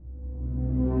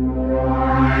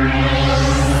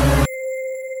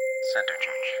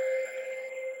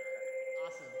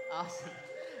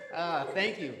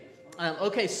Thank you.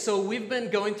 Okay, so we've been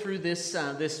going through this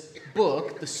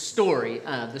book, The Story.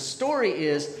 The story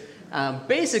is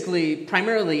basically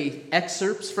primarily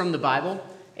excerpts from the Bible.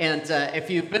 And if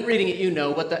you've been reading it, you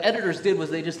know what the editors did was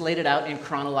they just laid it out in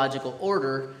chronological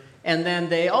order. And then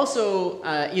they also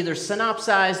either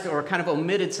synopsized or kind of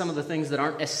omitted some of the things that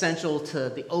aren't essential to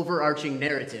the overarching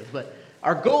narrative. But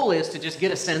our goal is to just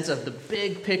get a sense of the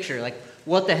big picture, like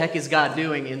what the heck is God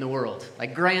doing in the world,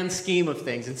 like grand scheme of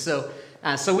things. And so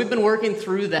we've been working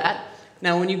through that.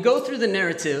 Now, when you go through the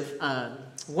narrative,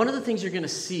 one of the things you're going to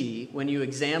see when you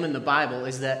examine the Bible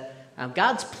is that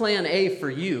God's plan A for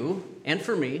you and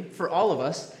for me, for all of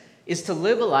us, is to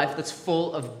live a life that's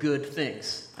full of good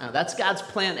things. That's God's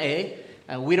plan A.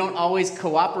 We don't always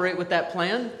cooperate with that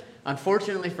plan.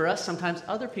 Unfortunately for us, sometimes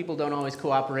other people don't always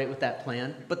cooperate with that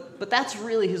plan, but that's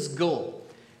really his goal.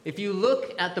 If you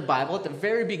look at the Bible, at the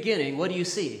very beginning, what do you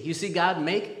see? You see God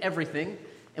make everything,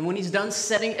 and when he's done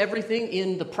setting everything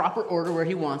in the proper order where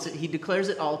he wants it, he declares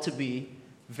it all to be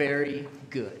very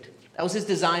good. That was his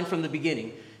design from the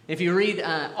beginning. If you read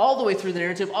all the way through the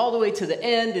narrative, all the way to the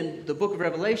end in the book of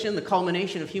Revelation, the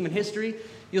culmination of human history,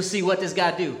 you'll see what does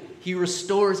God do? He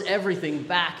restores everything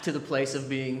back to the place of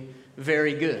being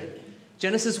very good.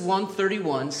 Genesis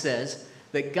 1:31 says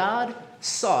that God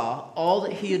saw all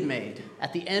that he had made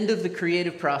at the end of the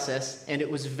creative process, and it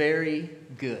was very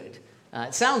good.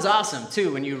 It sounds awesome,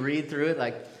 too, when you read through it,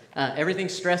 like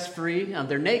everything's stress-free.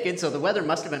 They're naked, so the weather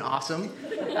must have been awesome.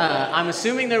 I'm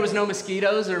assuming there was no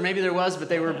mosquitoes, or maybe there was, but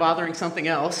they were bothering something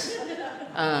else.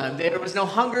 There was no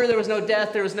hunger, there was no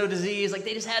death, there was no disease. Like,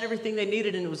 they just had everything they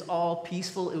needed, and it was all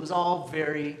peaceful. It was all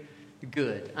very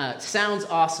good. Sounds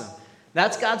awesome.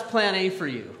 That's God's plan A for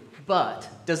you. But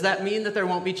does that mean that there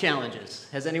won't be challenges?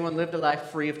 Has anyone lived a life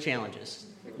free of challenges?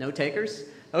 No takers?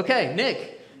 Okay,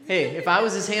 Nick. Hey, if I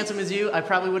was as handsome as you, I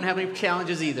probably wouldn't have any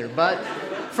challenges either. But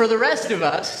for the rest of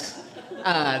us,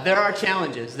 there are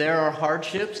challenges. There are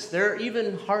hardships. There are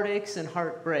even heartaches and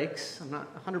heartbreaks. I'm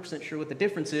not 100% sure what the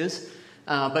difference is.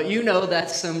 But you know that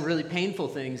some really painful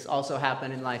things also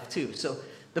happen in life too. So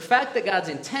the fact that God's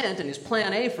intent and his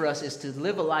plan A for us is to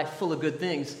live a life full of good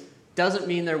things doesn't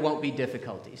mean there won't be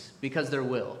difficulties, because there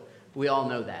will. We all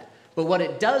know that. But what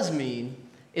it does mean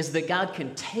is that God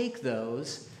can take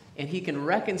those and he can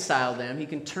reconcile them. He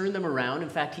can turn them around. In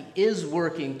fact, he is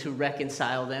working to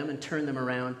reconcile them and turn them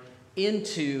around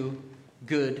into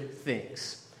good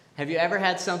things. Have you ever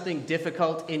had something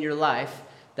difficult in your life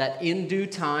that in due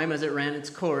time, as it ran its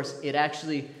course, it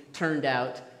actually turned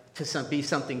out to be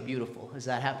something beautiful? Has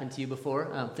that happened to you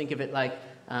before? Think of it like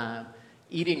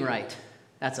eating right.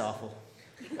 That's awful.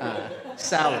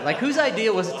 Salad. Like, whose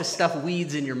idea was it to stuff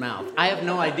weeds in your mouth? I have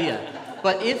no idea.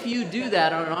 But if you do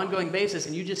that on an ongoing basis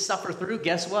and you just suffer through,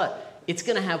 guess what? It's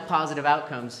going to have positive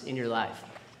outcomes in your life.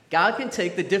 God can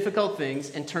take the difficult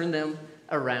things and turn them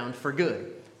around for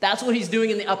good. That's what he's doing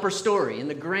in the upper story. In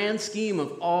the grand scheme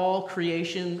of all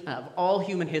creation, of all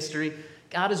human history,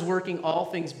 God is working all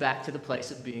things back to the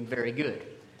place of being very good.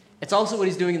 It's also what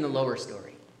he's doing in the lower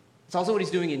story. It's also what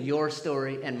he's doing in your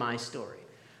story and my story.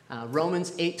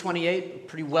 Romans 8:28,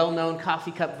 pretty well-known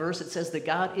coffee cup verse, it says that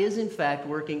God is in fact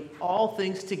working all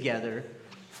things together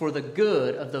for the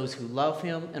good of those who love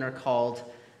him and are called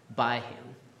by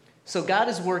him. So God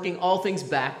is working all things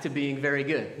back to being very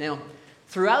good. Now,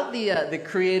 throughout the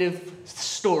creative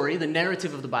story, the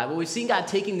narrative of the Bible, we've seen God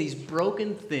taking these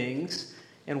broken things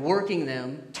and working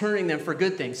them, turning them for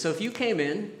good things. So if you came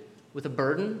in with a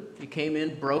burden, you came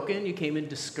in broken, you came in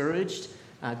discouraged,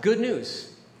 good news.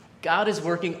 God is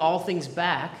working all things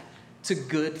back to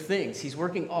good things. He's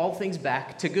working all things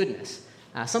back to goodness.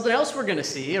 Something else we're going to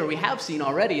see, or we have seen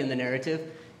already in the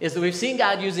narrative, is that we've seen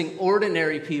God using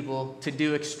ordinary people to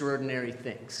do extraordinary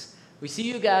things. We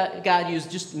see God use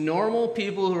just normal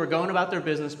people who are going about their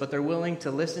business, but they're willing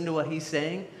to listen to what he's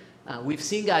saying. We've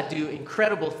seen God do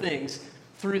incredible things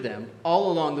through them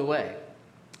all along the way.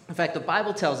 In fact, the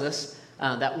Bible tells us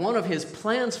that one of his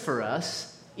plans for us,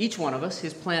 each one of us,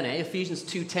 his plan A, Ephesians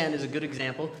 2:10 is a good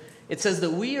example. It says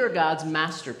that we are God's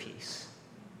masterpiece.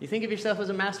 You think of yourself as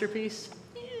a masterpiece?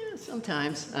 Yeah,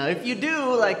 sometimes. If you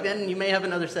do, then you may have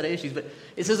another set of issues. But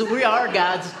it says that we are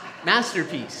God's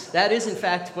masterpiece. That is, in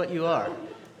fact, what you are.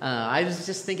 I was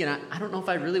just thinking, I don't know if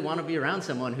I really want to be around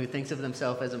someone who thinks of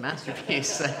themselves as a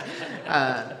masterpiece.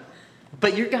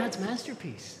 But you're God's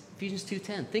masterpiece. Ephesians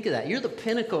 2:10. Think of that. You're the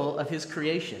pinnacle of his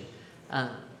creation.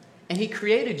 And he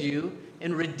created you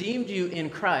and redeemed you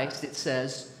in Christ, it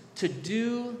says, to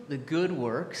do the good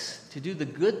works, to do the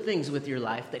good things with your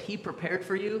life that he prepared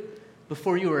for you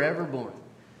before you were ever born.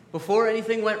 Before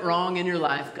anything went wrong in your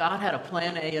life, God had a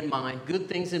plan A in mind, good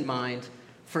things in mind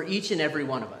for each and every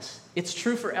one of us. It's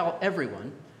true for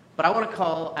everyone, but I want to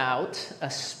call out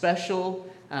a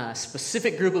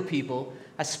specific group of people.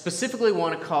 I specifically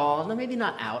want to call, no, maybe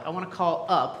not out, I want to call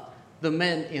up the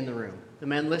men in the room, the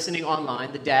men listening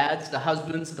online, the dads, the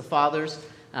husbands, the fathers,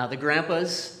 the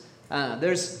grandpas.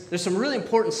 There's some really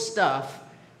important stuff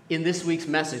in this week's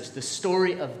message, the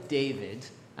story of David,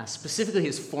 specifically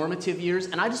his formative years.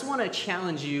 And I just want to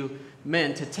challenge you,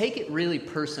 men, to take it really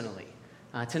personally,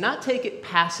 to not take it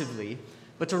passively,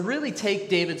 but to really take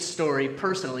David's story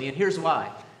personally. And here's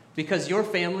why. Because your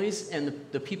families and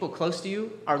the people close to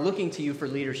you are looking to you for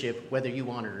leadership, whether you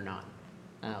want it or not.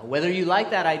 Whether you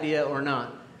like that idea or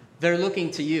not, they're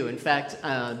looking to you. In fact,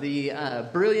 the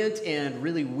brilliant and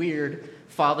really weird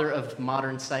father of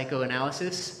modern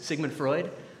psychoanalysis, Sigmund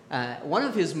Freud, one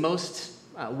of his most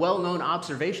well-known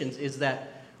observations is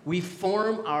that we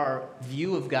form our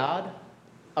view of God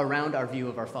around our view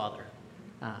of our Father.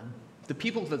 The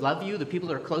people that love you, the people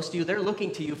that are close to you, they're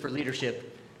looking to you for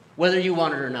leadership, whether you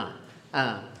want it or not.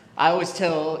 I always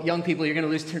tell young people you're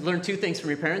going to learn two things from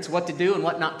your parents, what to do and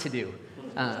what not to do.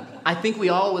 I think we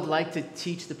all would like to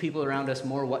teach the people around us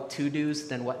more what to do's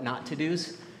than what not to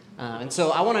do's. And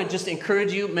so I want to just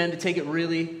encourage you, men, to take it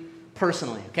really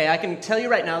personally. Okay, I can tell you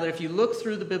right now that if you look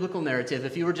through the biblical narrative,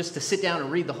 if you were just to sit down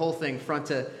and read the whole thing front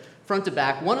to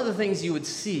back, one of the things you would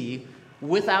see,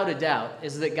 without a doubt,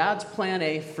 is that God's plan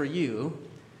A for you,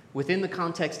 within the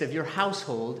context of your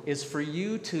household, is for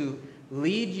you to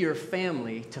lead your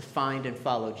family to find and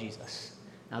follow Jesus.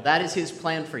 Now, that is his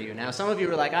plan for you. Now, some of you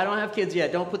are like, I don't have kids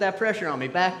yet. Don't put that pressure on me.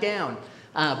 Back down.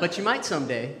 But you might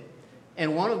someday.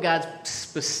 And one of God's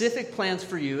specific plans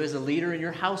for you as a leader in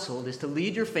your household is to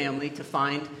lead your family to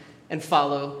find and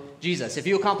follow Jesus. If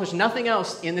you accomplish nothing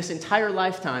else in this entire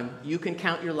lifetime, you can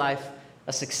count your life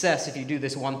a success if you do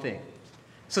this one thing.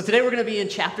 So today we're going to be in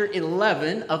chapter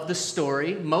 11 of the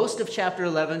story. Most of chapter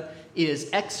 11 is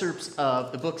excerpts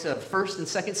of the books of 1st and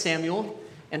 2nd Samuel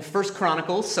and 1st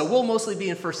Chronicles. So we'll mostly be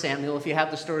in 1st Samuel. If you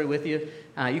have the story with you,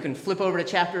 you can flip over to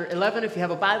chapter 11. If you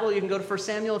have a Bible, you can go to 1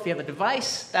 Samuel. If you have a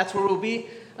device, that's where we'll be.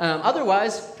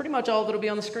 Otherwise, pretty much all of it will be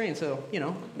on the screen. So,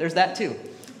 there's that too.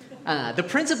 The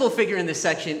principal figure in this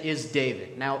section is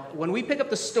David. Now, when we pick up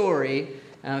the story,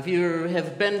 if you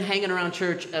have been hanging around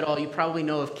church at all, you probably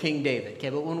know of King David. Okay,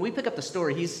 but when we pick up the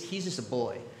story, he's just a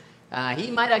boy. He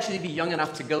might actually be young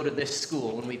enough to go to this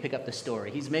school when we pick up the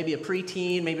story. He's maybe a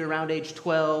preteen, maybe around age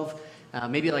 12,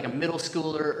 maybe like a middle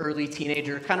schooler, early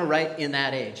teenager, kind of right in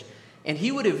that age. And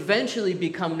he would eventually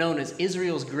become known as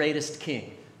Israel's greatest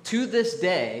king. To this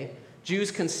day,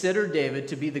 Jews consider David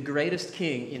to be the greatest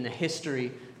king in the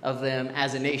history of them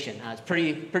as a nation. It's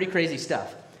pretty crazy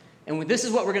stuff. And this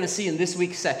is what we're going to see in this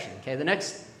week's section. Okay, the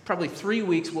next probably 3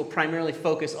 weeks will primarily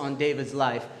focus on David's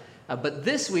life. But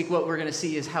this week, what we're going to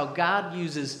see is how God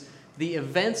uses the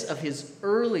events of his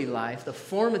early life, the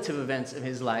formative events of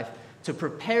his life, to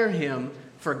prepare him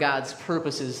for God's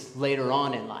purposes later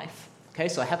on in life. Okay,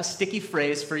 so I have a sticky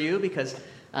phrase for you because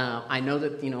I know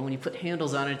that, when you put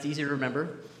handles on it, it's easier to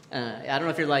remember. I don't know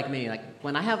if you're like me. Like,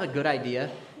 when I have a good idea,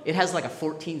 it has like a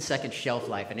 14-second shelf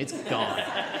life, and it's gone.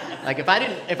 Like, if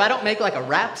I don't make like a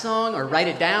rap song or write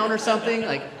it down or something,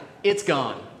 like, it's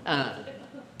gone.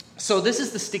 So this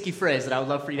is the sticky phrase that I would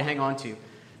love for you to hang on to.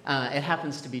 It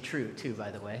happens to be true, too, by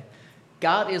the way.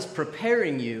 God is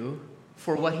preparing you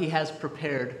for what he has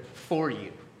prepared for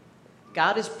you.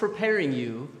 God is preparing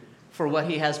you for what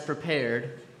he has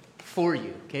prepared for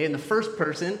you. Okay, in the first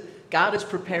person, God is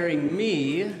preparing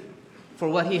me for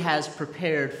what he has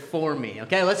prepared for me.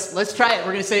 Okay, let's try it.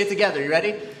 We're going to say it together. You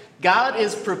ready? God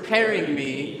is preparing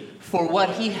me for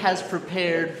what he has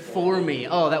prepared for me.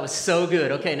 Oh, that was so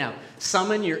good. Okay, now,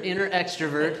 summon your inner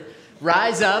extrovert.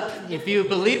 Rise up. If you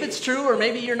believe it's true, or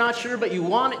maybe you're not sure, but you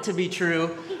want it to be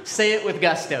true, say it with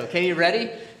gusto. Okay, you ready?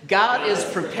 God is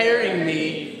preparing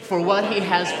me for what he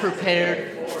has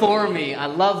prepared for me. I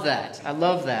love that. I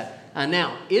love that.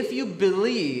 Now, if you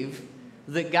believe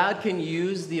that God can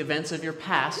use the events of your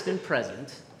past and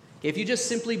present, if you just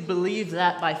simply believe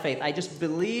that by faith, I just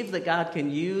believe that God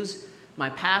can use my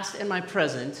past and my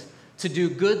present to do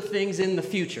good things in the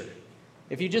future.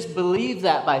 If you just believe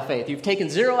that by faith, you've taken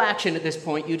zero action at this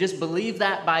point, you just believe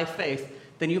that by faith,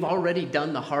 then you've already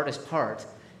done the hardest part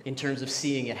in terms of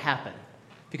seeing it happen.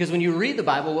 Because when you read the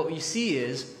Bible, what you see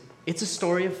is it's a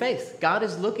story of faith. God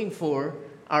is looking for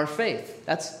our faith.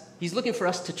 He's looking for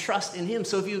us to trust in him.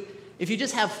 So if you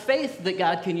just have faith that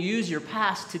God can use your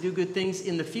past to do good things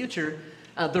in the future,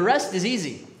 the rest is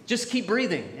easy. Just keep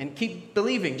breathing and keep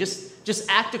believing. Just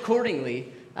act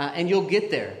accordingly, and you'll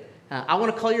get there. I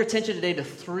want to call your attention today to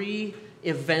 3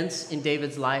 events in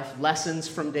David's life, lessons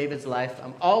from David's life,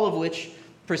 all of which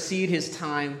precede his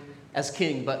time as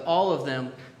king, but all of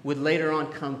them would later on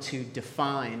come to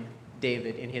define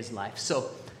David in his life.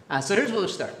 So here's where we'll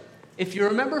start. If you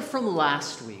remember from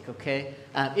last week, okay,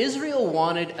 Israel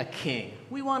wanted a king.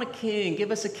 We want a king. Give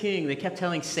us a king. They kept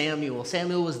telling Samuel.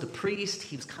 Samuel was the priest.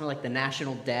 He was kind of like the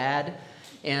national dad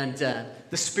and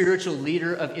the spiritual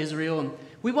leader of Israel. And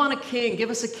we want a king. Give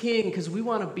us a king because we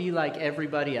want to be like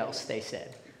everybody else, they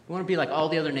said. We want to be like all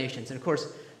the other nations. And of course,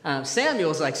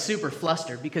 Samuel's like super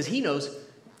flustered because he knows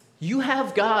you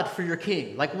have God for your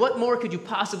king. Like, what more could you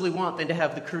possibly want than to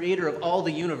have the creator of all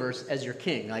the universe as your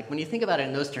king? Like, when you think about it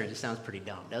in those terms, it sounds pretty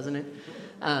dumb, doesn't it?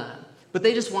 But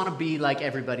they just want to be like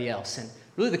everybody else. And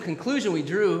really the conclusion we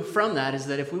drew from that is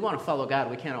that if we want to follow God,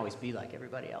 we can't always be like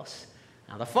everybody else.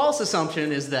 Now, the false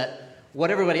assumption is that what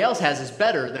everybody else has is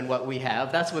better than what we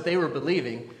have. That's what they were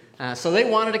believing. So they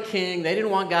wanted a king. They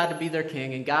didn't want God to be their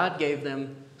king, and God gave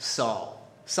them Saul.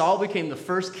 Saul became the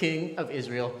first king of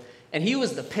Israel. And he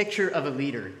was the picture of a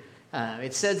leader.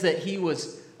 It says that he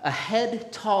was a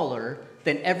head taller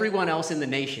than everyone else in the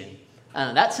nation.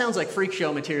 That sounds like freak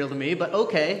show material to me, but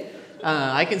okay.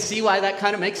 I can see why that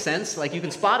kind of makes sense. Like, you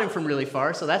can spot him from really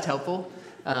far, so that's helpful.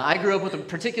 I grew up with a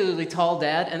particularly tall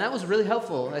dad, and that was really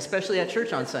helpful, especially at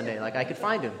church on Sunday. Like, I could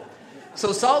find him.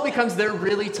 So Saul becomes their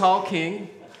really tall king,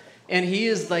 and he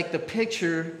is like the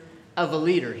picture of a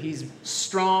leader. He's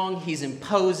strong, he's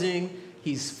imposing,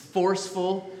 he's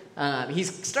forceful. He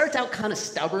starts out kind of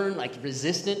stubborn, like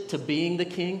resistant to being the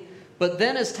king. But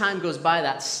then as time goes by,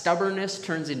 that stubbornness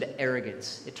turns into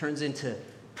arrogance. It turns into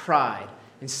pride.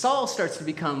 And Saul starts to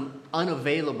become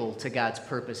unavailable to God's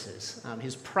purposes.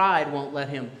 His pride won't let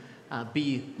him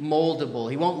be moldable.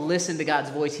 He won't listen to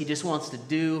God's voice. He just wants to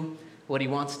do what he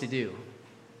wants to do.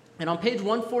 And on page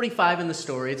 145 in the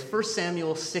story, it's 1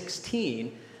 Samuel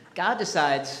 16, God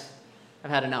decides, I've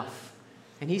had enough.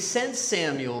 And he sends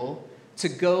Samuel's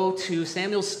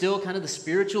still kind of the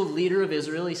spiritual leader of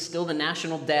Israel. He's still the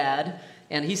national dad.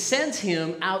 And he sends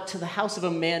him out to the house of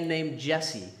a man named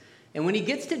Jesse. And when he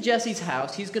gets to Jesse's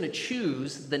house, he's going to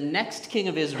choose the next king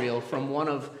of Israel from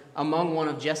among one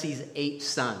of Jesse's 8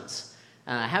 sons.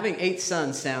 Having 8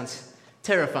 sons sounds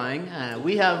terrifying.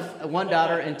 We have 1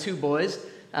 daughter and 2 boys.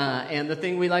 And the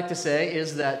thing we like to say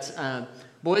is that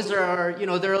boys are,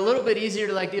 they're a little bit easier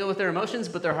to deal with their emotions,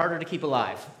 but they're harder to keep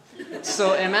alive.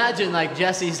 So imagine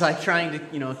Jesse's trying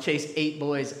to chase 8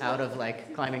 boys out of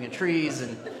climbing in trees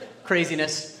and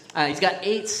craziness. He's got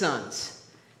 8 sons,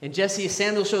 and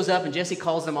Samuel shows up and Jesse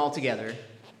calls them all together.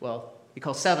 Well, he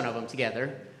calls 7 of them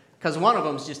together because one of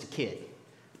them's just a kid.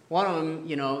 One of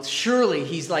them, surely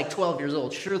he's 12 years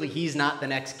old. Surely he's not the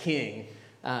next king.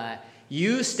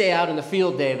 You stay out in the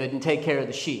field, David, and take care of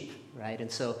the sheep, right? And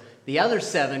so the other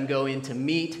 7 go in to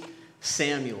meet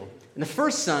Samuel. And the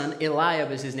first son,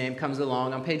 Eliab is his name, comes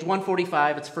along. On page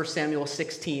 145, it's 1 Samuel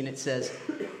 16. It says,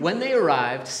 when they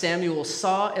arrived, Samuel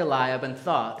saw Eliab and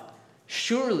thought,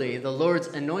 surely the Lord's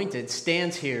anointed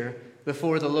stands here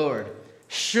before the Lord.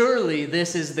 Surely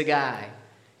this is the guy.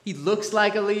 He looks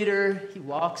like a leader. He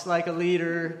walks like a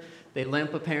leader. They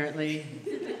limp, apparently.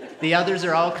 The others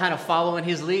are all kind of following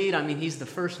his lead. I mean, he's the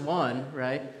first one,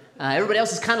 right? Everybody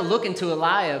else is kind of looking to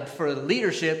Eliab for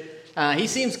leadership. He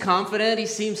seems confident. He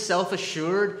seems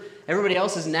self-assured. Everybody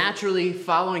else is naturally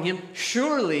following him.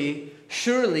 Surely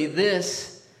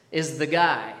this is the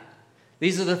guy.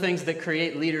 These are the things that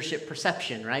create leadership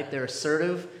perception, right? They're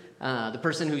assertive. The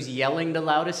person who's yelling the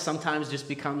loudest sometimes just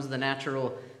becomes the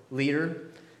natural leader.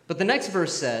 But the next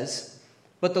verse says,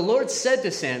 but the Lord said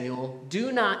to Samuel,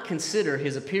 do not consider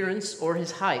his appearance or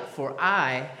his height, for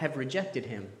I have rejected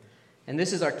him. And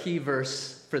this is our key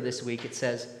verse for this week. It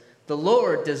says, the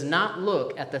Lord does not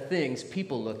look at the things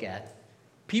people look at.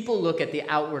 People look at the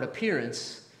outward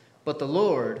appearance, but the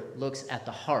Lord looks at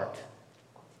the heart.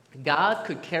 God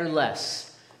could care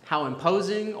less how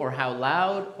imposing or how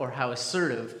loud or how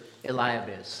assertive Eliab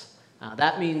is.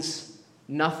 That means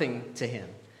nothing to him.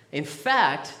 In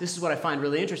fact, this is what I find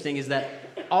really interesting, is that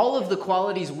all of the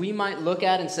qualities we might look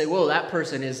at and say, whoa, that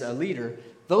person is a leader,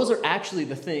 those are actually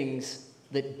the things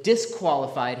that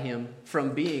disqualified him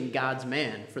from being God's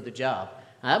man for the job.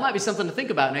 Now, that might be something to think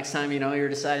about next time, you're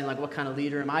deciding, what kind of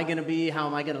leader am I going to be? How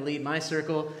am I going to lead my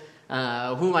circle? Who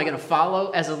am I going to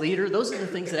follow as a leader? Those are the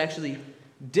things that actually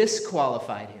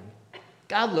disqualified him.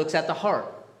 God looks at the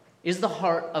heart. Is the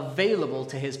heart available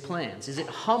to his plans? Is it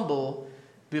humble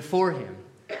before him?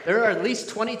 There are at least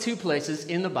 22 places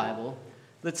in the Bible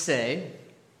that say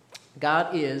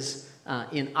God is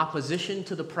in opposition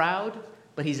to the proud,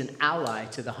 but he's an ally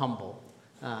to the humble.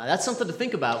 That's something to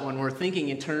think about when we're thinking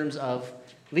in terms of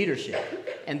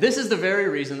leadership. And this is the very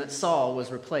reason that Saul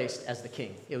was replaced as the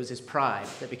king. It was his pride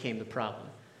that became the problem.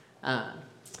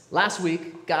 Last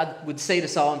week, God would say to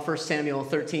Saul in 1 Samuel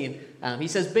 13, he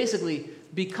says basically,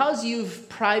 because you've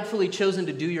pridefully chosen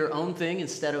to do your own thing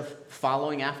instead of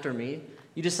following after me,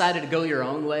 you decided to go your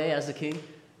own way as a king,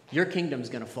 your kingdom's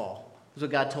going to fall. That's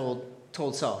what God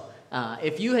told Saul.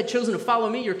 If you had chosen to follow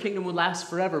me, your kingdom would last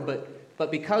forever,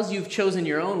 but because you've chosen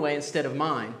your own way instead of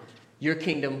mine, your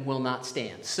kingdom will not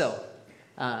stand. So,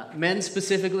 men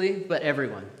specifically, but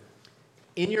everyone.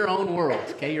 In your own world,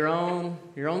 okay, your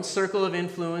own circle of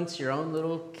influence, your own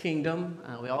little kingdom,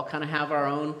 we all kind of have our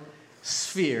own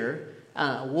sphere.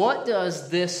 What does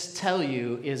this tell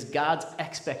you is God's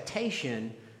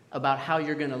expectation about how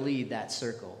you're going to lead that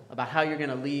circle, about how you're going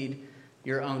to lead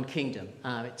your own kingdom?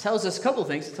 It tells us a couple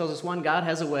things. It tells us, one, God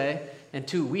has a way, and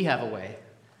two, we have a way.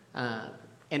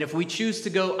 And if we choose to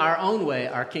go our own way,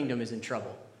 our kingdom is in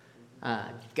trouble.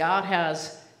 God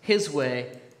has his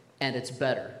way, and it's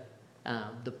better.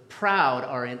 The proud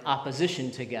are in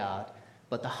opposition to God,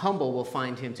 but the humble will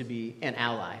find him to be an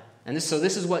ally. And this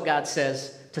is what God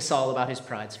says to Saul about his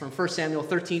pride. It's from 1 Samuel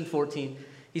 13:14.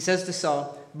 He says to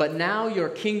Saul, "But now your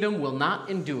kingdom will not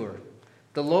endure.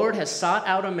 The Lord has sought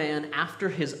out a man after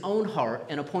his own heart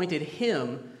and appointed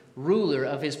him ruler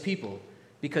of his people,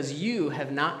 because you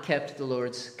have not kept the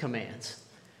Lord's commands."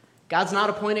 God's not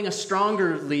appointing a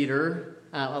stronger leader,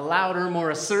 a louder, more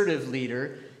assertive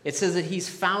leader. It says that he's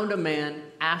found a man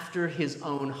after his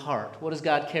own heart. What does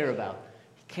God care about?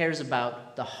 He cares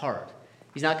about the heart.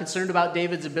 He's not concerned about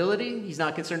David's ability. He's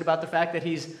not concerned about the fact that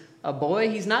he's a boy.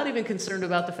 He's not even concerned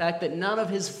about the fact that none of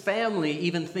his family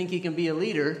even think he can be a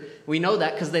leader. We know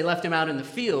that because they left him out in the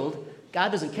field.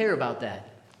 God doesn't care about that.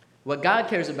 What God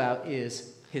cares about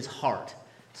is his heart.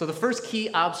 So the first key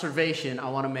observation I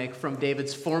want to make from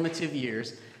David's formative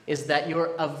years is that your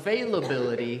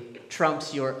availability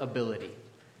trumps your ability.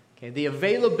 Okay, the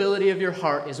availability of your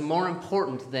heart is more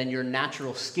important than your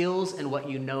natural skills and what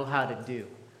you know how to do.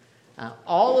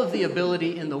 All of the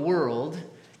ability in the world,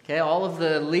 okay, all of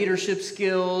the leadership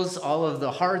skills, all of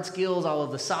the hard skills, all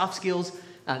of the soft skills,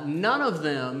 none of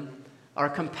them are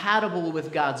compatible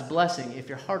with God's blessing if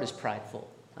your heart is prideful.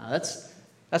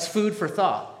 That's food for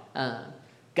thought.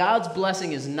 God's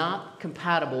blessing is not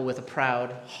compatible with a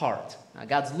proud heart.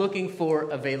 God's looking for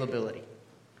availability.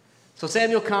 So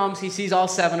Samuel comes, he sees all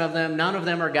 7 of them, none of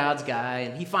them are God's guy,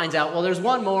 and he finds out, well, there's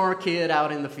one more kid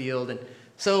out in the field. And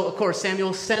so, of course,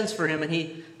 Samuel sends for him, and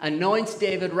he anoints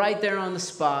David right there on the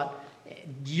spot.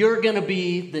 You're going to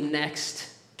be the next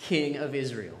king of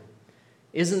Israel.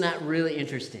 Isn't that really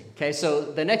interesting? Okay, so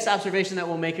the next observation that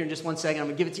we'll make here in just one second, I'm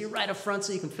going to give it to you right up front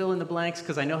so you can fill in the blanks,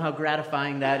 because I know how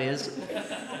gratifying that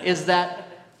is that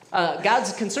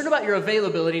God's concerned about your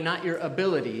availability, not your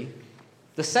ability.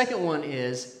 The second one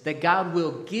is that God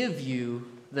will give you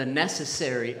the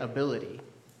necessary ability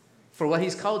for what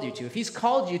he's called you to. If he's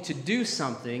called you to do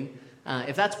something,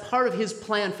 if that's part of his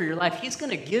plan for your life, he's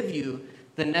going to give you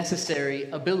the necessary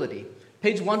ability.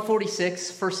 Page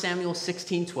 146, 1 Samuel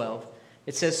 16:12.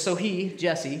 It says, "So he,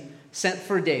 Jesse, sent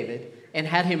for David and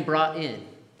had him brought in.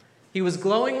 He was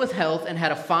glowing with health and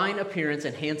had a fine appearance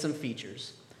and handsome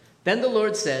features. Then the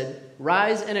Lord said,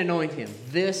 'Rise and anoint him.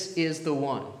 This is the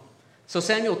one.' So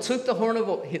Samuel took the horn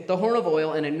of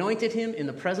oil and anointed him in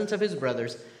the presence of his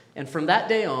brothers. And from that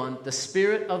day on, the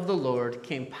Spirit of the Lord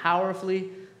came powerfully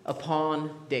upon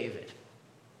David."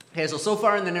 Okay, so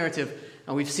far in the narrative,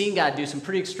 we've seen God do some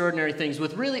pretty extraordinary things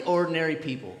with really ordinary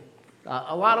people.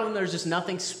 A lot of them, there's just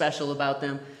nothing special about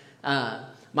them.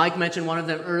 Mike mentioned one of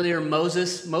them earlier,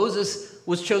 Moses. Moses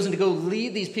was chosen to go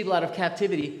lead these people out of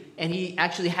captivity, and he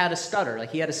actually had a stutter,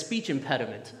 like he had a speech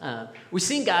impediment. We've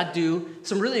seen God do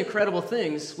some really incredible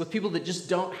things with people that just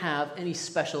don't have any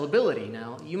special ability.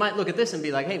 Now, you might look at this and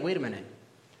be like, hey, wait a minute.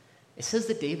 It says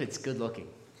that David's good looking.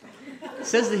 It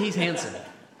says that he's handsome.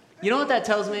 You know what that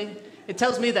tells me? It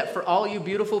tells me that for all you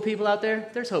beautiful people out there,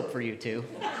 there's hope for you too.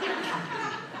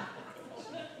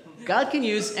 God can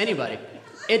use anybody.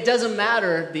 It doesn't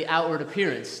matter the outward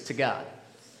appearance to God,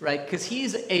 right? Because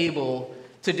he's able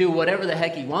to do whatever the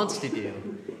heck he wants to do.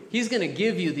 He's going to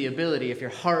give you the ability if your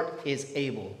heart is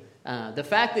able. The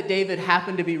fact that David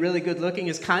happened to be really good looking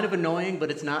is kind of annoying,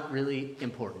 but it's not really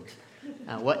important.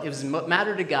 What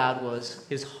mattered to God was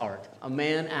his heart, a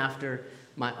man after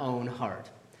my own heart.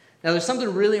 Now, there's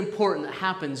something really important that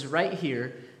happens right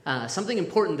here, something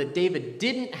important that David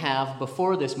didn't have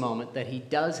before this moment that he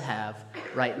does have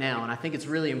right now. And I think it's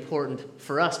really important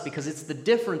for us because it's the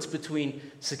difference between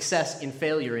success and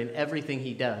failure in everything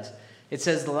he does. It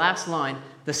says the last line,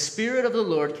 "The Spirit of the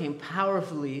Lord came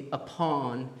powerfully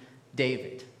upon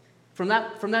David." From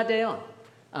that day on.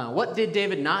 What did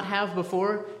David not have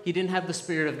before? He didn't have the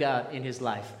Spirit of God in his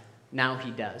life. now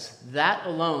he does. That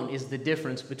alone is the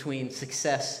difference between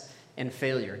success and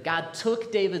failure. God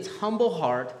took David's humble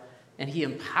heart and he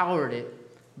empowered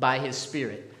it by his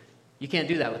Spirit. You can't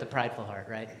do that with a prideful heart,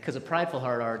 right? Because a prideful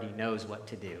heart already knows what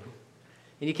to do.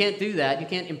 And you can't do that. You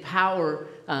can't empower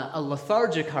a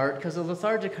lethargic heart because a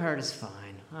lethargic heart is fine.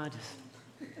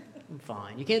 I'm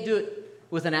fine. You can't do it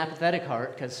with an apathetic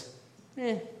heart because,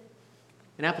 an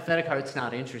apathetic heart's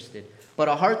not interested. But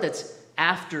a heart that's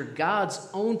after God's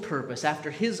own purpose,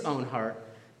 after his own heart,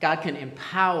 God can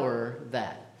empower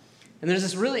that. And there's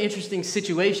this really interesting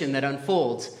situation that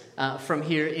unfolds from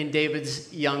here in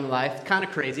David's young life. Kind of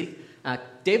crazy.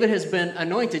 David has been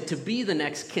anointed to be the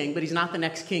next king, but he's not the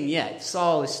next king yet.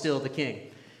 Saul is still the king.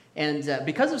 And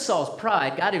because of Saul's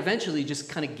pride, God eventually just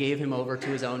kind of gave him over to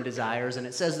his own desires. And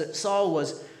it says that Saul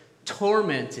was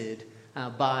tormented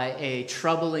by a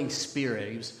troubling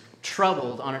spirit. He was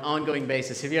troubled on an ongoing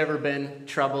basis. Have you ever been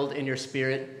troubled in your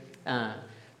spirit?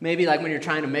 Maybe like when you're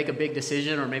trying to make a big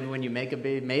decision, or maybe when you made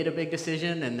a big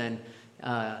decision and then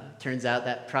turns out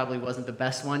that probably wasn't the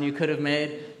best one you could have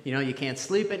made. You know, you can't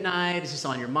sleep at night. It's just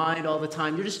on your mind all the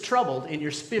time. You're just troubled in your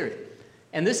spirit.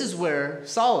 And this is where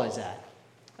Saul is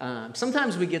at.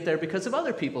 Sometimes we get there because of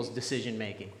other people's decision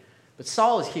making. But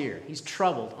Saul is here. He's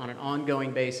troubled on an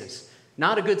ongoing basis.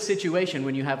 Not a good situation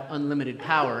when you have unlimited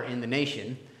power in the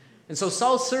nation. And so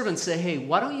Saul's servants say, hey,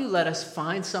 why don't you let us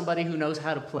find somebody who knows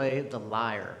how to play the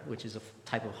lyre, which is a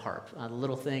type of harp. The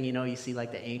little thing, you see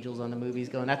like the angels on the movies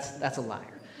going, that's a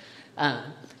lyre.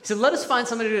 He said, let us find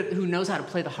somebody who knows how to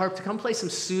play the harp to come play some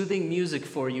soothing music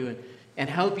for you and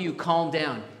help you calm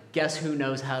down. Guess who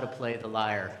knows how to play the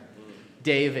lyre?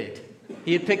 David.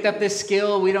 He had picked up this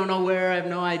skill. We don't know where. I have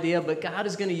no idea. But God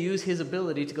is going to use his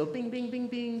ability to go bing, bing, bing,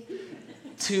 bing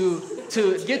to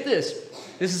get this.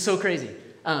 This is so crazy.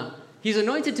 He's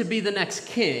anointed to be the next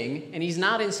king, and he's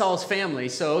not in Saul's family.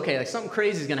 So, okay, like something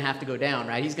crazy is going to have to go down,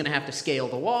 right? He's going to have to scale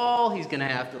the wall. He's going to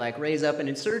have to raise up an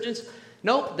insurgents.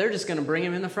 Nope, they're just going to bring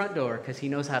him in the front door because he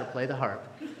knows how to play the harp.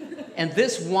 And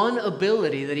this one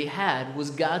ability that he had was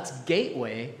God's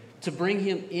gateway to bring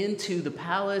him into the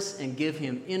palace and give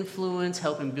him influence,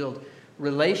 help him build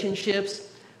relationships.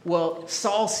 Well,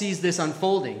 Saul sees this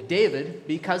unfolding. David,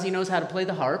 because he knows how to play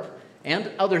the harp and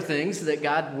other things that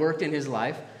God worked in his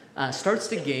life, starts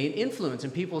to gain influence,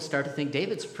 and people start to think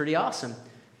David's pretty awesome.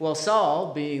 Well,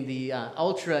 Saul, being the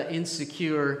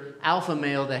ultra-insecure alpha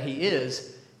male that he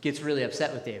is, gets really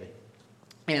upset with David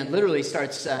and literally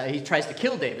he tries to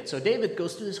kill David. So David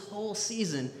goes through this whole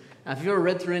season. If you've ever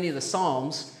read through any of the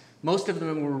Psalms, most of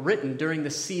them were written during the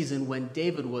season when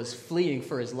David was fleeing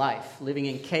for his life, living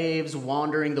in caves,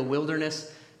 wandering the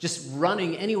wilderness, just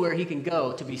running anywhere he can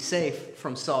go to be safe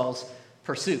from Saul's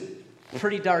pursuit.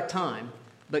 Pretty dark time.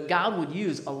 But God would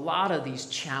use a lot of these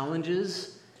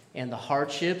challenges and the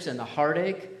hardships and the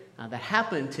heartache that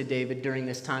happened to David during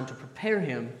this time to prepare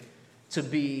him to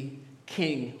be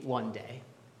king one day.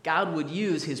 God would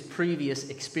use his previous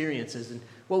experiences. And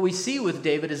what we see with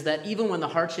David is that even when the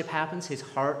hardship happens, his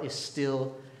heart is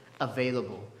still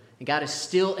available. And God is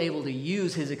still able to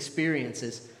use his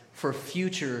experiences for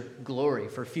future glory,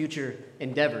 for future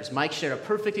endeavors. Mike shared a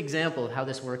perfect example of how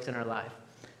this works in our life.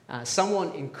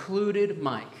 Someone included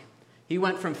Mike. He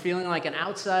went from feeling like an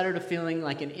outsider to feeling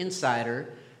like an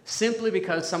insider simply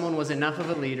because someone was enough of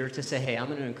a leader to say, hey, I'm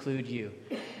going to include you.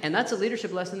 And that's a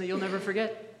leadership lesson that you'll never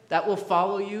forget. That will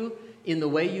follow you in the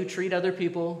way you treat other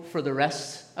people for the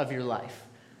rest of your life.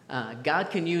 God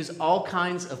can use all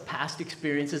kinds of past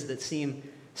experiences that seem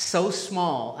so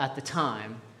small at the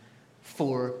time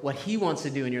for what he wants to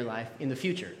do in your life in the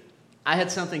future. I had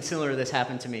something similar to this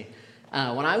happen to me.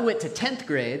 When I went to 10th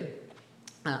grade,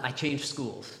 I changed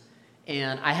schools.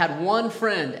 And I had one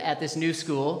friend at this new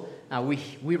school.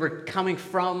 We were coming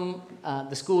from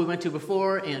the school we went to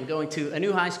before and going to a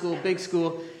new high school, big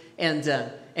school.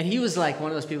 And he was like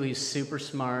one of those people who's super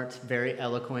smart, very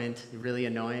eloquent, really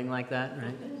annoying like that,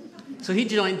 right? So he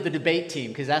joined the debate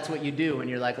team because that's what you do when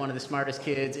you're like one of the smartest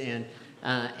kids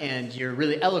and you're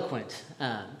really eloquent.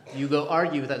 You go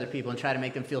argue with other people and try to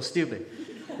make them feel stupid.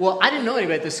 Well, I didn't know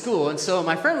anybody at this school, and so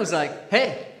my friend was like,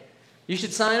 hey, you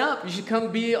should sign up. You should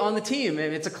come be on the team.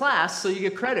 And it's a class, so you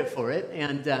get credit for it.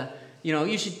 And,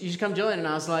 you should come join. And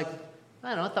I was like, I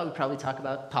don't know, I thought we'd probably talk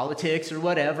about politics or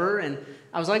whatever. And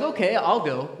I was like, okay, I'll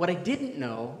go. What I didn't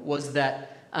know was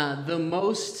that the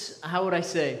most,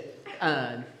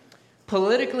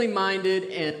 politically minded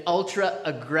and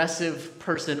ultra-aggressive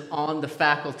person on the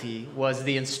faculty was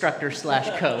the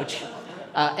instructor/coach.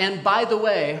 And by the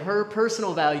way, her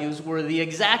personal values were the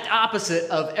exact opposite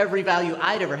of every value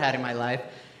I'd ever had in my life.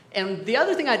 And the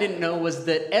other thing I didn't know was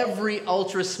that every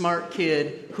ultra smart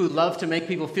kid who loved to make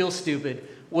people feel stupid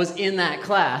was in that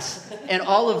class, and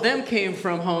all of them came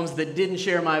from homes that didn't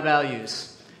share my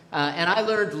values. And I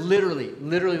learned literally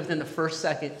within the first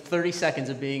 30 seconds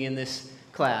of being in this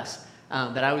class,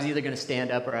 that I was either going to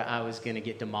stand up or I was going to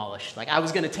get demolished. Like I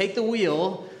was going to take the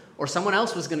wheel, or someone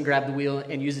else was going to grab the wheel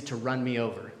and use it to run me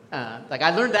over. Like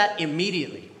I learned that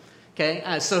immediately.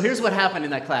 Okay, so here's what happened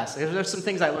in that class. There's some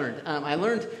things I learned. I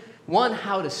learned, one,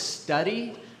 how to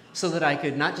study so that I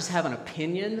could not just have an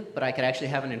opinion, but I could actually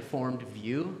have an informed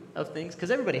view of things.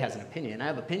 Because everybody has an opinion. I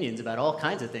have opinions about all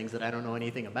kinds of things that I don't know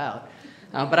anything about.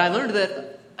 But I learned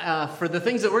that for the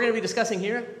things that we're going to be discussing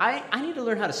here, I need to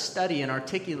learn how to study and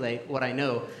articulate what I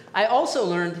know. I also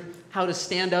learned how to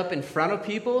stand up in front of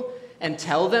people and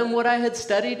tell them what I had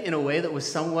studied in a way that was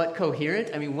somewhat coherent.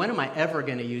 I mean, when am I ever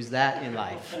going to use that in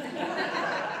life?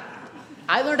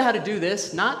 I learned how to do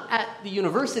this, not at the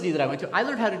university that I went to. I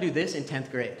learned how to do this in 10th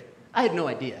grade. I had no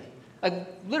idea. Like,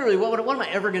 literally, what am I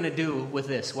ever going to do with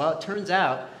this? Well, it turns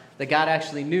out that God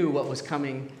actually knew what was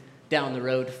coming down the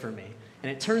road for me.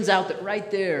 And it turns out that right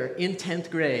there in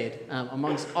 10th grade,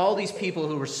 amongst all these people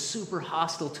who were super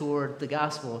hostile toward the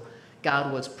gospel,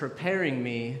 God was preparing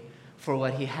me for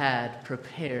what he had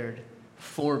prepared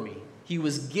for me. He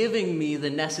was giving me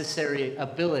the necessary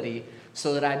ability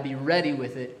so that I'd be ready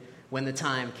with it when the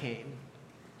time came.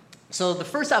 So the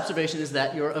first observation is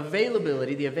that your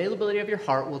availability, the availability of your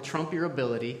heart, will trump your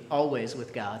ability always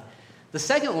with God. The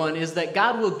second one is that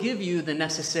God will give you the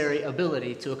necessary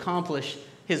ability to accomplish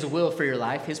his will for your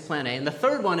life, his plan A. And the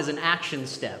third one is an action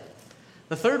step.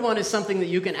 The third one is something that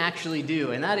you can actually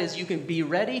do, and that is you can be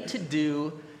ready to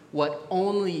do what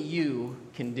only you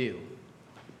can do.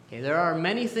 Okay, there are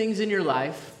many things in your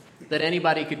life that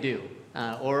anybody could do,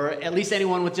 or at least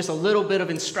anyone with just a little bit of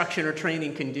instruction or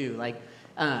training can do. Like,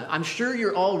 I'm sure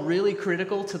you're all really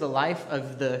critical to the life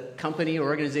of the company or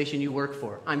organization you work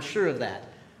for. I'm sure of that.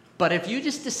 But if you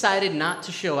just decided not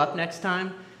to show up next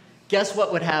time, guess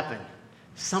what would happen?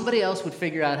 Somebody else would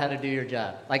figure out how to do your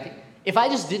job. Like, if I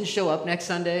just didn't show up next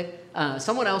Sunday,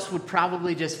 someone else would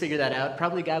probably just figure that out.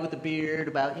 Probably a guy with a beard,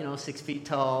 about 6 feet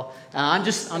tall. I'm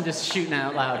just shooting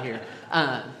out loud here.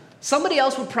 Somebody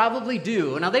else would probably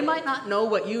do. Now they might not know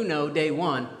what you know day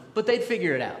one, but they'd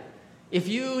figure it out. If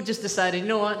you just decided, you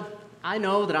know what, I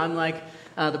know that I'm like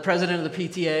the president of the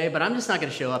PTA, but I'm just not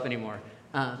going to show up anymore.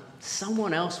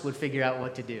 Someone else would figure out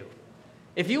what to do.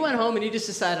 If you went home and you just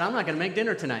decided, I'm not going to make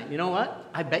dinner tonight, you know what?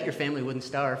 I bet your family wouldn't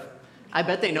starve. I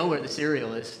bet they know where the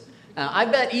cereal is. I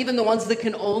bet even the ones that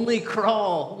can only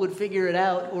crawl would figure it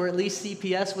out, or at least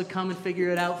CPS would come and figure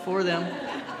it out for them.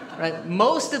 Right?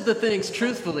 Most of the things,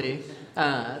 truthfully,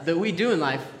 that we do in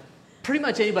life, pretty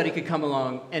much anybody could come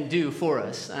along and do for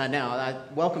us.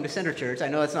 Welcome to Center Church. I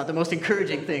know that's not the most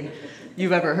encouraging thing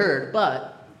you've ever heard,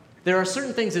 but there are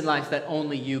certain things in life that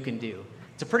only you can do.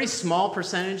 It's a pretty small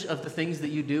percentage of the things that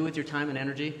you do with your time and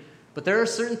energy, but there are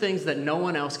certain things that no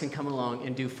one else can come along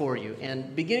and do for you.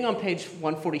 And beginning on page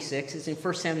 146, it's in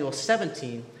 1 Samuel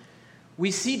 17, we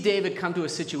see David come to a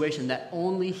situation that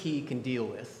only he can deal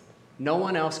with. No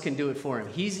one else can do it for him.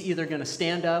 He's either going to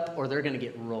stand up or they're going to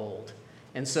get rolled.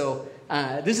 And so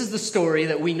this is the story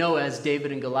that we know as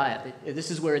David and Goliath. This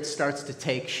is where it starts to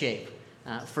take shape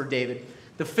for David.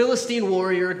 The Philistine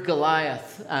warrior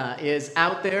Goliath is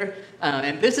out there,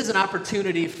 and this is an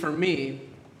opportunity for me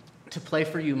to play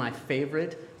for you my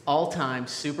favorite all-time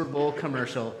Super Bowl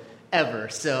commercial ever.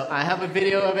 So I have a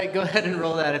video of it. Go ahead and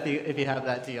roll that if you have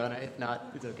that, Tiana. If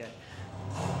not, it's okay.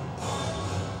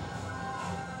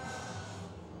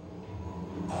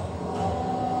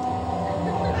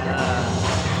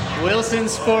 Wilson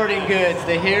Sporting Goods,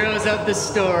 the heroes of the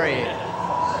story.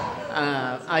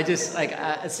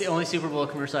 It's the only Super Bowl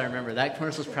commercial I remember. That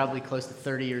commercial is probably close to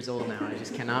 30 years old now. I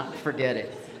just cannot forget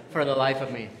it for the life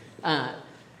of me.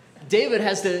 David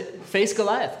has to face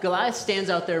Goliath. Goliath stands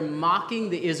out there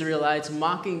mocking the Israelites,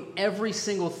 mocking every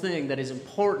single thing that is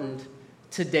important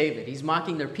to David. He's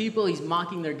mocking their people. He's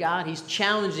mocking their God. He's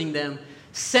challenging them.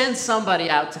 Send somebody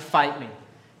out to fight me.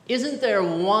 Isn't there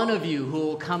one of you who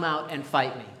will come out and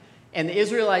fight me? And the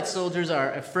Israelite soldiers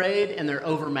are afraid and they're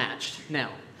overmatched. Now,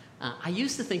 I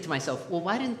used to think to myself, well,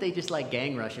 why didn't they just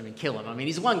gang rush him and kill him? I mean,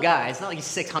 he's one guy. It's not like he's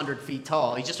 600 feet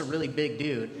tall. He's just a really big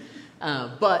dude.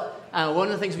 But one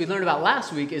of the things we learned about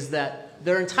last week is that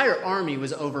their entire army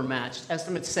was overmatched.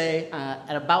 Estimates say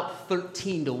at about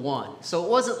 13-1. So it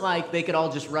wasn't like they could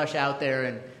all just rush out there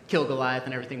and kill Goliath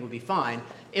and everything would be fine.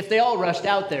 If they all rushed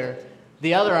out there,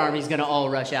 the other army's going to all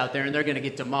rush out there and they're going to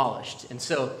get demolished. And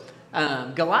so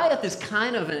Goliath is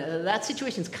that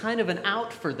situation's kind of an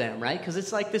out for them, right? Because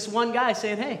it's like this one guy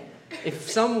saying, hey,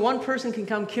 If one person can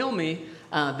come kill me,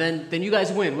 then you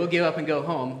guys win. We'll give up and go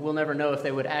home. We'll never know if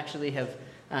they would actually have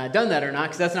done that or not,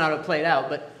 because that's not how it played out.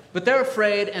 But they're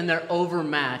afraid, and they're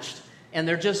overmatched, and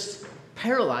they're just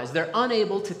paralyzed. They're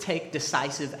unable to take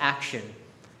decisive action.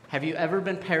 Have you ever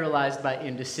been paralyzed by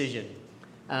indecision?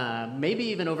 Maybe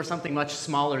even over something much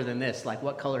smaller than this, like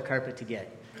what color carpet to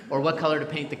get or what color to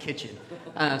paint the kitchen.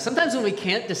 Sometimes when we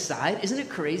can't decide, isn't it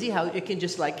crazy how it can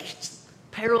just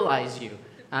paralyze you?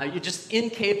 You're just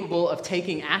incapable of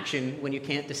taking action when you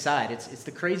can't decide. It's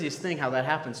the craziest thing how that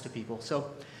happens to people.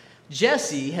 So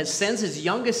Jesse sends his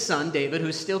youngest son, David,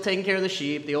 who's still taking care of the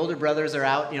sheep. The older brothers are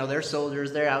out, they're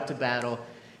soldiers, they're out to battle.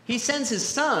 He sends his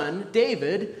son,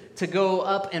 David, to go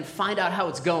up and find out how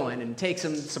it's going and take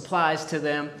some supplies to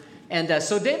them. And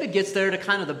so David gets there to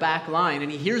kind of the back line,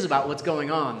 and he hears about what's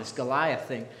going on, this Goliath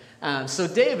thing. So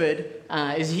David,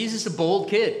 he's just a bold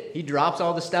kid. He drops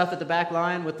all the stuff at the back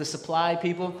line with the supply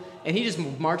people, and he just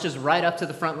marches right up to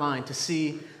the front line to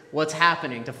see what's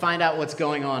happening, to find out what's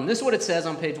going on. This is what it says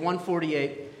on page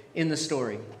 148 in the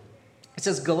story. It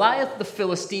says, Goliath, the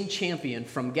Philistine champion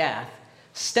from Gath,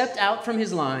 stepped out from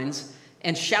his lines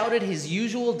and shouted his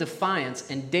usual defiance,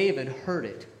 and David heard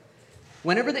it.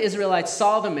 Whenever the Israelites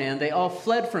saw the man, they all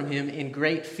fled from him in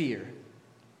great fear.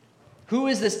 Who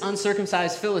is this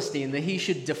uncircumcised Philistine that he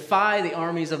should defy the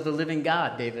armies of the living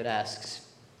God? David asks.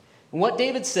 And what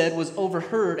David said was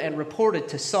overheard and reported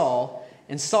to Saul,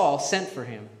 and Saul sent for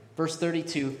him. Verse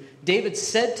 32, David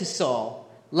said to Saul,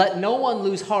 let no one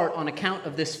lose heart on account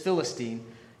of this Philistine.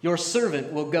 Your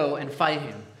servant will go and fight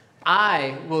him.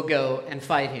 I will go and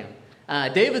fight him.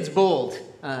 David's bold,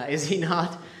 is he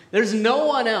not? There's no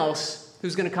one else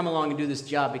who's going to come along and do this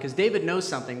job, because David knows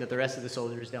something that the rest of the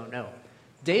soldiers don't know.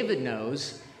 David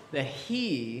knows that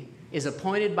he is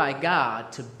appointed by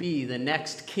God to be the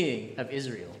next king of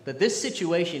Israel, that this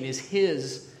situation is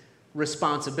his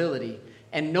responsibility,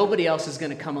 and nobody else is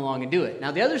going to come along and do it. Now,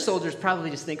 the other soldiers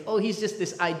probably just think, oh, he's just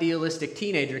this idealistic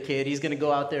teenager kid. He's going to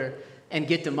go out there and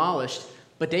get demolished.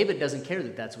 But David doesn't care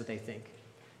that that's what they think,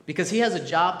 because he has a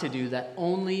job to do that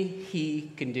only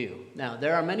he can do. Now,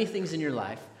 there are many things in your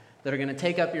life that are going to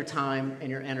take up your time and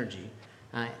your energy.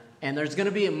 And there's going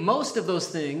to be most of those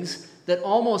things that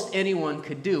almost anyone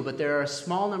could do, but there are a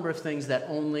small number of things that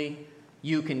only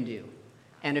you can do.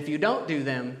 And if you don't do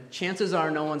them, chances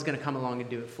are no one's going to come along and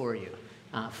do it for you.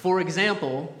 For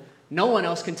example, no one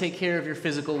else can take care of your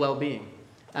physical well-being.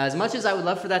 As much as I would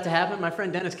love for that to happen, my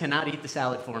friend Dennis cannot eat the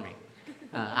salad for me.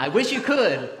 I wish you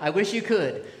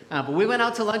could. But we went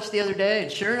out to lunch the other day,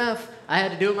 and sure enough, I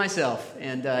had to do it myself,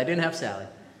 and I didn't have salad.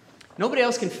 Nobody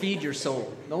else can feed your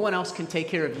soul. No one else can take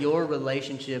care of your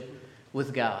relationship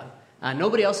with God.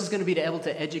 Nobody else is going to be able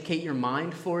to educate your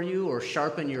mind for you or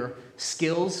sharpen your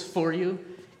skills for you.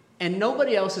 And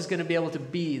nobody else is going to be able to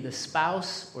be the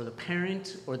spouse or the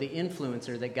parent or the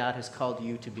influencer that God has called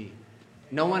you to be.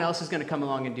 No one else is going to come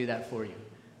along and do that for you.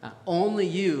 Only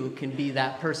you can be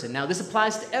that person. Now, this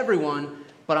applies to everyone,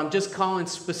 but I'm just calling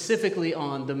specifically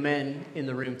on the men in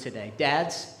the room today.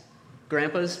 Dads,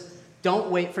 grandpas, don't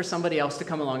wait for somebody else to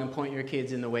come along and point your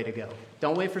kids in the way to go.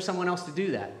 Don't wait for someone else to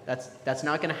do that. That's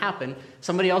not going to happen.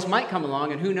 Somebody else might come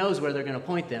along, and who knows where they're going to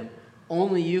point them.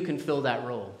 Only you can fill that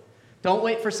role. Don't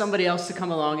wait for somebody else to come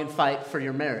along and fight for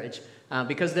your marriage,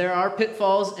 because there are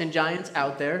pitfalls and giants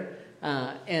out there,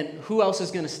 and who else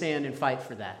is going to stand and fight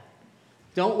for that?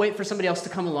 Don't wait for somebody else to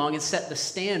come along and set the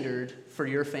standard for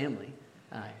your family.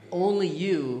 Only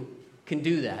you can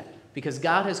do that, because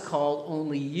God has called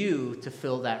only you to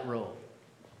fill that role.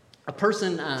 A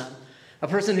person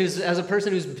who's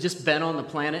just been on the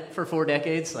planet for 4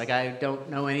 decades, like I don't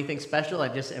know anything special, I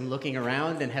just am looking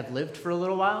around and have lived for a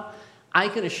little while, I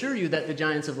can assure you that the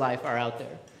giants of life are out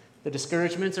there. The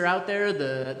discouragements are out there,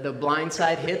 the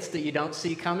blindside hits that you don't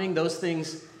see coming, those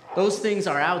things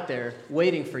are out there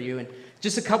waiting for you. And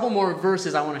just a couple more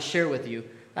verses I want to share with you,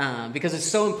 because it's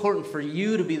so important for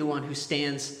you to be the one who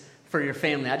stands for your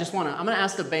family. I'm going to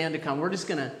ask the band to come. We're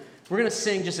going to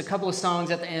sing just a couple of songs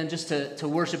at the end just to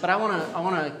worship, but I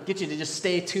want to get you to just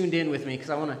stay tuned in with me, because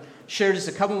I want to share just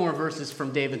a couple more verses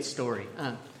from David's story.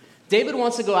 David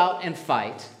wants to go out and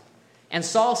fight, and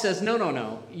Saul says,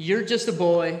 no, you're just a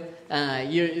boy.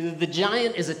 The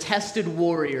giant is a tested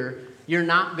warrior. You're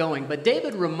not going. But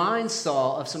David reminds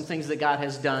Saul of some things that God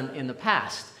has done in the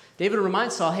past. David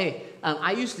reminds Saul, hey,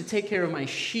 I used to take care of my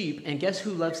sheep, and guess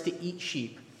who loves to eat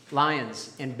sheep?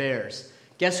 Lions and bears.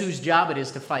 Guess whose job it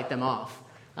is to fight them off?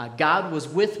 God was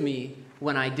with me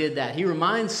when I did that. He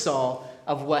reminds Saul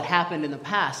of what happened in the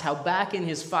past, how back in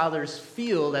his father's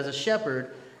field as a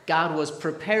shepherd, God was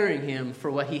preparing him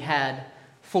for what he had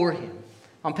for him.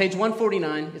 On page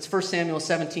 149, it's 1 Samuel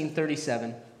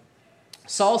 17:37.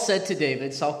 Saul said to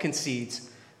David, Saul concedes,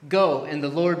 "Go, and the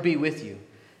Lord be with you."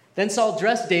 Then Saul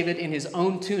dressed David in his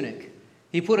own tunic.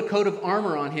 He put a coat of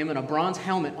armor on him and a bronze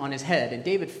helmet on his head, and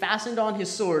David fastened on his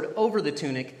sword over the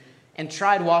tunic and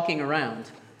tried walking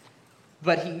around,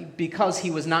 because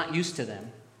he was not used to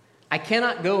them. "I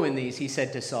cannot go in these," he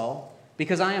said to Saul,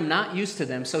 "because I am not used to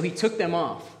them." So he took them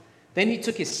off. Then he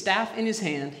took his staff in his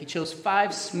hand. He chose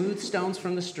 5 smooth stones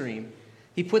from the stream.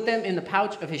 He put them in the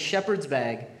pouch of his shepherd's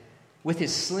bag. With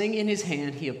his sling in his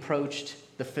hand, he approached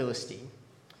the Philistine.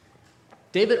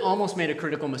 David almost made a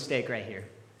critical mistake right here.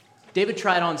 David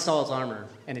tried on Saul's armor,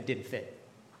 and it didn't fit.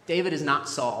 David is not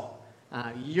Saul.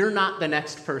 You're not the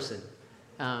next person.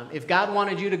 If God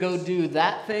wanted you to go do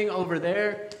that thing over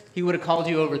there, he would have called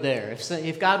you over there.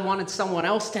 If God wanted someone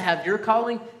else to have your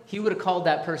calling, he would have called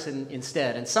that person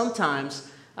instead. And sometimes,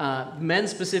 men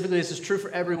specifically, this is true for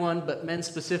everyone, but men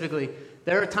specifically,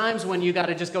 there are times when you got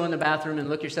to just go in the bathroom and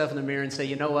look yourself in the mirror and say,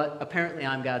 you know what, apparently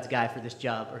I'm God's guy for this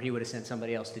job, or he would have sent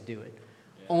somebody else to do it.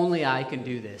 Yeah. Only I can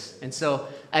do this. And so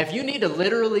if you need to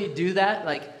literally do that,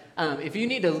 if you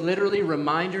need to literally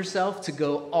remind yourself to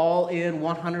go all in,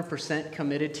 100%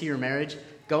 committed to your marriage,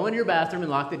 go in your bathroom and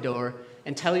lock the door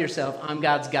and tell yourself, I'm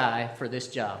God's guy for this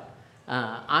job.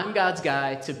 I'm God's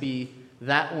guy to be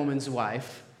that woman's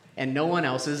wife and no one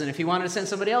else's. And if he wanted to send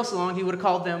somebody else along, he would have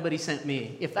called them, but he sent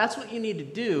me. If that's what you need to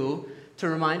do to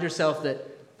remind yourself that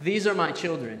these are my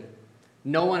children,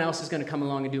 no one else is going to come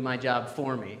along and do my job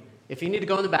for me. If you need to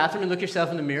go in the bathroom and look yourself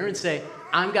in the mirror and say,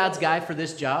 I'm God's guy for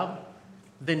this job,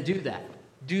 then do that.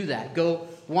 Do that. Go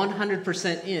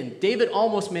 100% in. David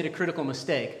almost made a critical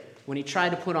mistake when he tried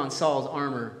to put on Saul's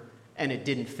armor and it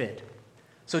didn't fit.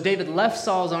 So David left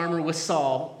Saul's armor with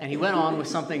Saul, and he went on with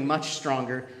something much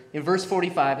stronger. In verse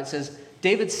 45, it says,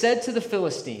 David said to the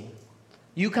Philistine,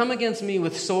 "You come against me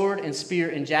with sword and spear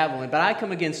and javelin, but I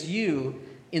come against you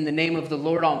in the name of the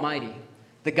Lord Almighty,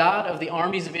 the God of the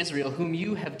armies of Israel, whom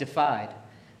you have defied.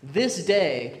 This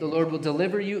day the Lord will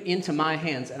deliver you into my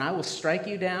hands, and I will strike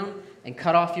you down and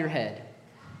cut off your head.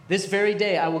 This very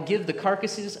day I will give the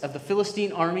carcasses of the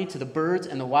Philistine army to the birds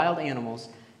and the wild animals,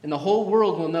 and the whole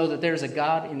world will know that there is a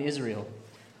God in Israel.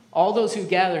 All those who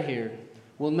gather here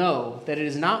will know that it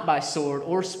is not by sword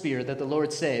or spear that the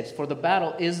Lord saves, for the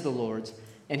battle is the Lord's,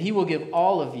 and he will give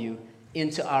all of you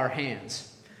into our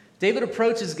hands." David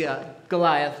approaches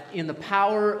Goliath in the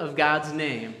power of God's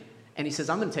name, and he says,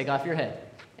 I'm going to take off your head,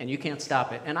 and you can't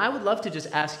stop it. And I would love to just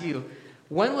ask you,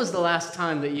 when was the last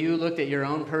time that you looked at your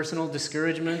own personal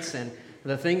discouragements and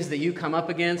the things that you come up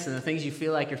against and the things you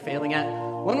feel like you're failing at?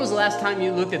 When was the last time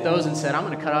you looked at those and said, I'm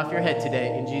going to cut off your head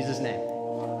today in Jesus' name?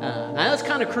 Now that's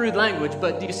kind of crude language,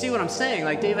 but do you see what I'm saying?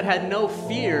 Like, David had no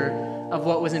fear of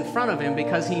what was in front of him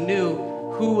because he knew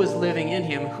who was living in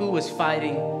him, who was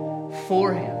fighting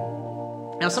for him.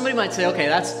 Now somebody might say, okay,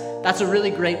 that's a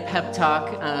really great pep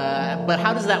talk, but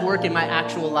how does that work in my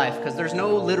actual life? Because there's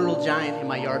no literal giant in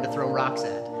my yard to throw rocks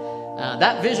at.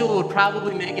 That visual would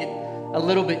probably make it a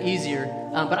little bit easier,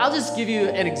 but I'll just give you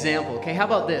an example, okay? How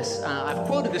about this? I've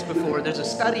quoted this before. There's a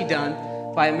study done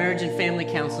by a marriage and family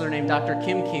counselor named Dr.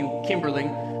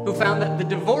 Kimberling, who found that the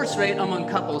divorce rate among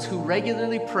couples who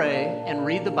regularly pray and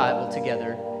read the Bible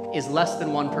together is less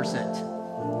than 1%.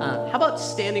 How about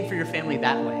standing for your family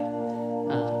that way?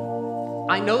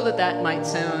 I know that might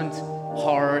sound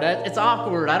hard. It's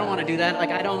awkward. I don't want to do that. Like,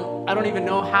 I don't even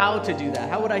know how to do that.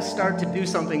 How would I start to do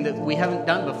something that we haven't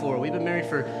done before? We've been married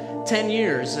for 10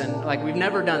 years, and we've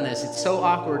never done this. It's so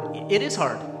awkward. It is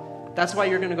hard. That's why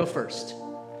you're going to go first,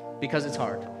 because it's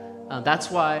hard. That's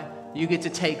why you get to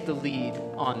take the lead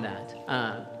on that.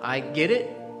 I get it,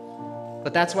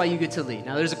 but that's why you get to lead.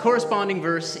 Now, there's a corresponding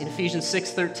verse in Ephesians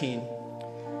 6:13.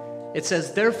 It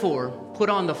says, "Therefore, put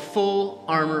on the full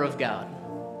armor of God,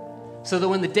 so that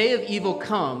when the day of evil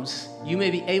comes, you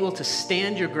may be able to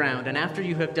stand your ground, and after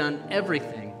you have done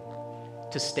everything,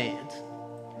 to stand."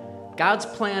 God's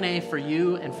plan A for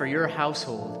you and for your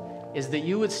household is that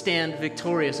you would stand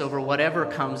victorious over whatever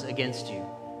comes against you.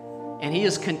 And he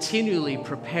is continually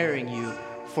preparing you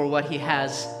for what he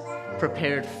has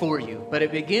prepared for you. But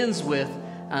it begins with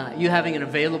you having an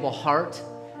available heart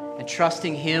and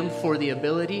trusting him for the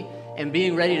ability and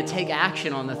being ready to take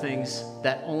action on the things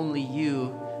that only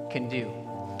you can do.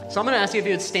 So I'm going to ask you if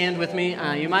you would stand with me.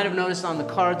 You might have noticed on the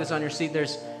card that's on your seat,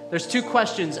 there's 2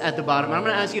 questions at the bottom. I'm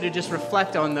going to ask you to just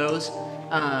reflect on those.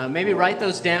 Maybe write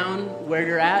those down where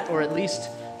you're at, or at least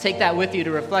take that with you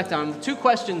to reflect on. The 2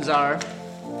 questions are,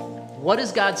 what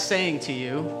is God saying to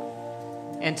you?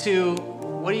 And 2,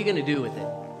 what are you going to do with it?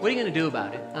 what are you going to do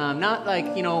about it? Not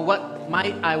like, what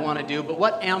might I want to do, but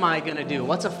what am I going to do?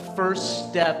 What's a first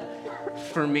step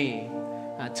for me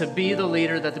to be the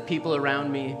leader that the people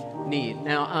around me need?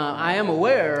 Now, I am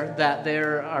aware that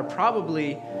there are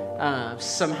probably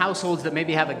some households that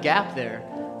maybe have a gap there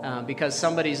because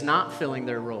somebody's not filling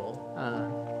their role.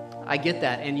 I get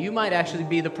that. And you might actually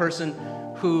be the person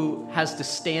who has to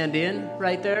stand in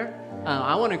right there.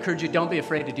 I want to encourage you, don't be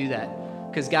afraid to do that,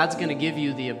 because God's going to give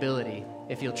you the ability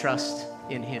if you'll trust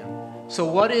in Him. So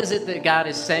what is it that God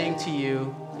is saying to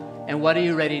you, and what are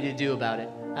you ready to do about it?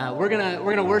 We're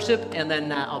gonna worship, and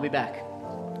then I'll be back.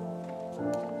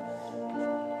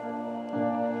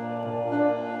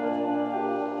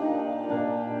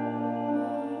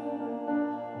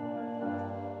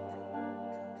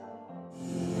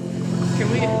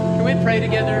 Can we pray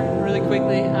together really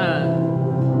quickly? I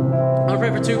want to pray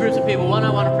for two groups of people. One,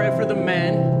 I want to pray for the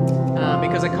men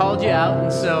because I called you out,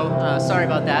 and so sorry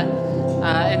about that.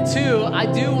 And two, I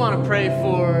do want to pray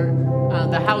for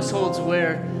the households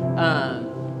where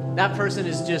that person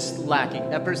is just lacking.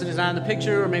 That person is not in the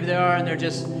picture, or maybe they are, and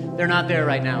they're not there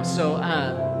right now.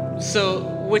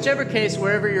 So whichever case,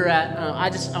 wherever you're at,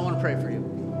 I want to pray for you.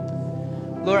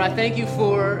 Lord, I thank you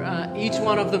for each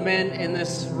one of the men in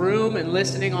this room and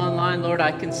listening online. Lord,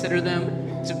 I consider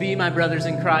them to be my brothers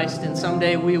in Christ, and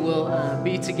someday we will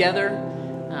be together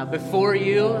before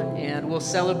you, and we'll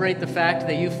celebrate the fact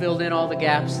that you filled in all the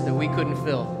gaps that we couldn't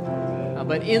fill.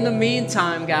 But in the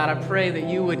meantime, God, I pray that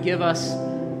you would give us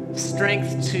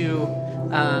strength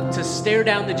to stare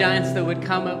down the giants that would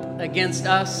come up against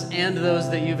us and those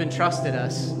that you've entrusted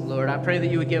us. Lord, I pray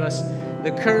that you would give us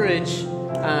the courage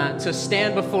to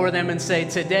stand before them and say,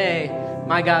 today,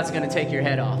 my God's going to take your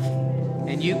head off,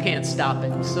 and you can't stop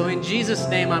it. So in Jesus'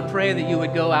 name, I pray that you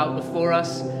would go out before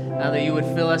us, that you would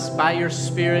fill us by your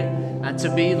Spirit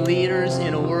to be leaders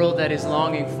in a world that is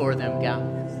longing for them, God.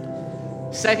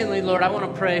 Secondly, Lord, I want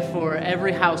to pray for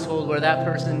every household where that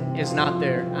person is not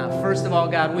there. First of all,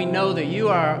 God, we know that you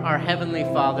are our Heavenly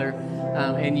Father,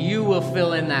 and you will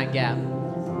fill in that gap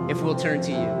if we'll turn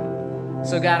to you.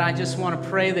 So, God, I just want to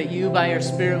pray that you, by your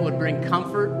Spirit, would bring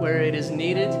comfort where it is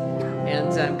needed.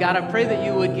 And, God, I pray that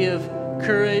you would give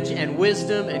courage and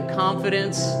wisdom and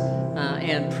confidence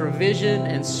and provision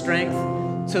and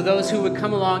strength to those who would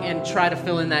come along and try to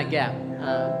fill in that gap.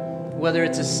 Whether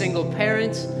it's a single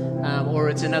parent or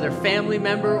it's another family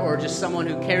member or just someone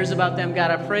who cares about them,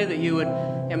 God, I pray that you would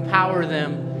empower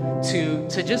them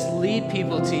to just lead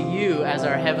people to you as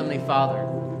our Heavenly Father.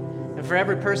 And for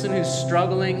every person who's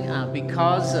struggling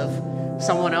because of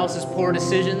someone else's poor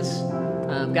decisions,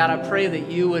 God, I pray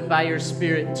that you would, by your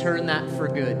Spirit, turn that for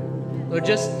good. Lord,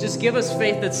 just give us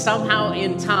faith that somehow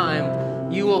in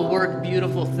time you will work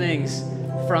beautiful things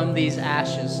from these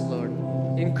ashes, Lord.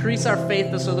 Increase our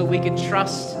faith so that we can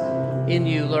trust in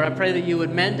you, Lord. I pray that you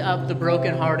would mend up the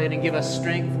brokenhearted and give us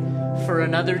strength for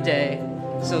another day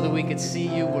so that we could see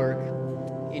you work.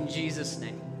 In Jesus'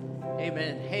 name,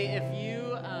 amen. Hey, if you